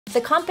The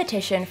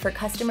competition for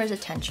customers'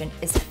 attention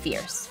is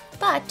fierce,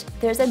 but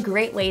there's a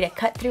great way to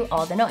cut through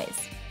all the noise.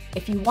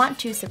 If you want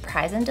to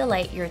surprise and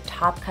delight your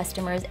top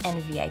customers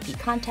and VIP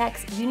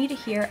contacts, you need to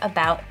hear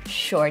about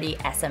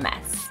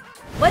ShortySMS.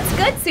 What's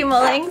good,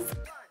 Sumolings?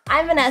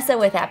 I'm Vanessa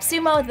with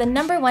AppSumo, the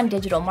 #1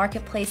 digital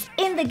marketplace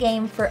in the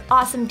game for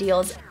awesome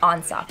deals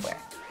on software.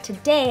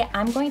 Today,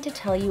 I'm going to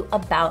tell you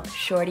about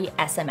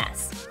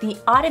ShortySMS, the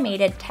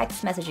automated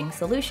text messaging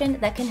solution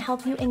that can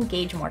help you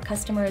engage more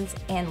customers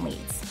and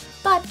leads.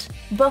 But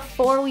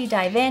before we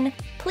dive in,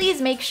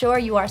 please make sure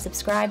you are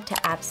subscribed to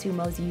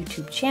AppSumo's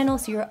YouTube channel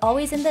so you're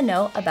always in the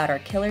know about our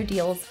killer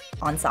deals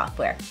on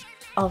software.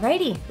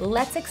 Alrighty,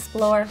 let's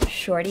explore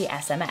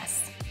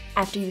ShortySMS.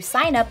 After you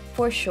sign up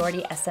for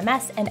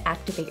ShortySMS and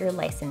activate your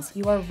license,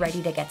 you are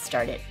ready to get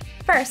started.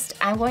 First,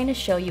 I'm going to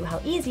show you how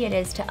easy it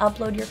is to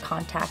upload your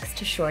contacts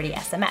to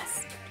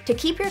ShortySMS. To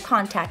keep your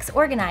contacts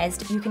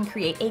organized, you can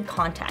create a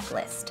contact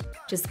list.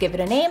 Just give it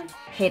a name,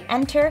 hit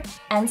enter,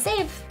 and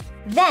save.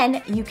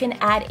 Then you can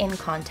add in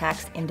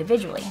contacts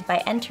individually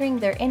by entering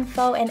their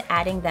info and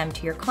adding them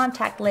to your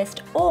contact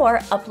list, or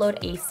upload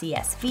a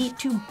CSV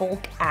to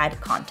bulk add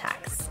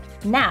contacts.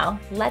 Now,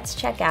 let's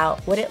check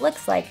out what it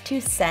looks like to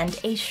send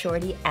a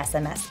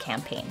ShortySMS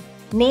campaign.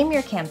 Name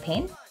your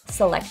campaign,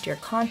 select your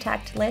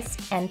contact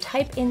list, and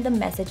type in the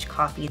message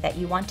copy that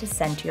you want to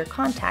send to your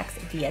contacts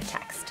via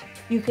text.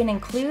 You can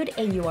include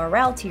a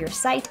URL to your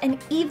site and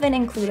even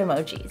include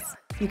emojis.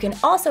 You can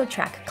also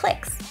track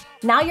clicks.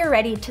 Now you're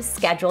ready to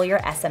schedule your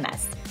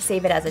SMS.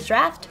 Save it as a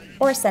draft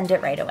or send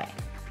it right away.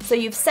 So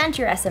you've sent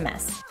your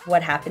SMS.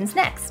 What happens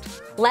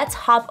next? Let's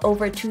hop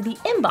over to the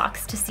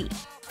inbox to see.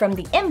 From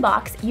the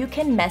inbox, you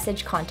can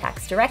message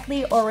contacts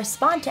directly or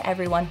respond to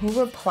everyone who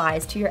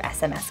replies to your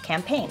SMS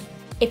campaign.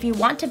 If you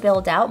want to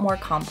build out more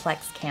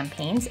complex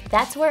campaigns,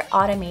 that's where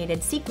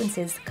automated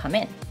sequences come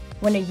in.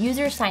 When a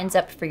user signs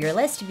up for your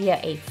list via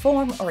a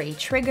form or a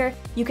trigger,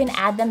 you can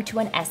add them to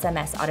an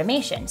SMS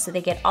automation so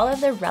they get all of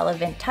the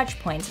relevant touch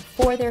points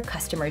for their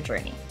customer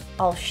journey.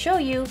 I'll show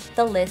you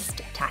the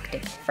list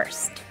tactic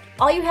first.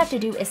 All you have to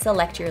do is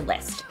select your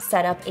list,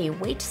 set up a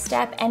wait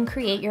step, and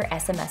create your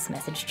SMS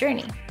message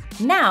journey.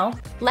 Now,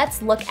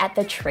 let's look at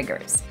the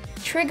triggers.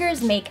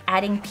 Triggers make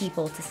adding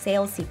people to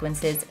sales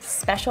sequences,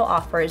 special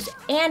offers,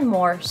 and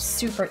more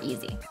super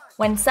easy.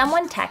 When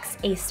someone texts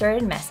a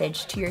certain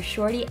message to your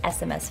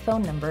ShortySMS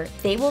phone number,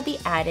 they will be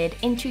added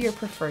into your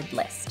preferred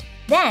list.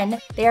 Then,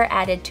 they are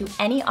added to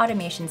any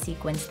automation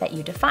sequence that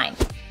you define.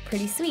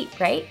 Pretty sweet,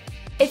 right?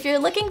 If you're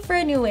looking for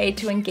a new way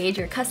to engage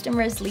your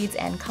customers, leads,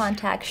 and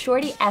contacts,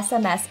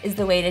 ShortySMS is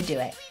the way to do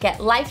it.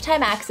 Get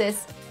lifetime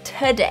access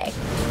today.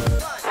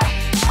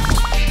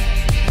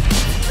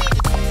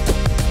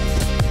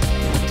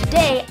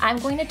 Today, I'm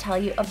going to tell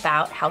you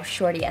about how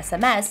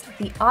ShortySMS,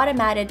 the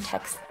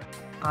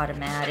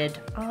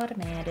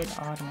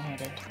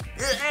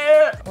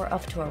We're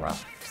off to a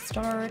rough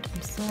start.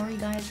 I'm sorry,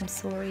 guys, I'm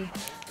sorry.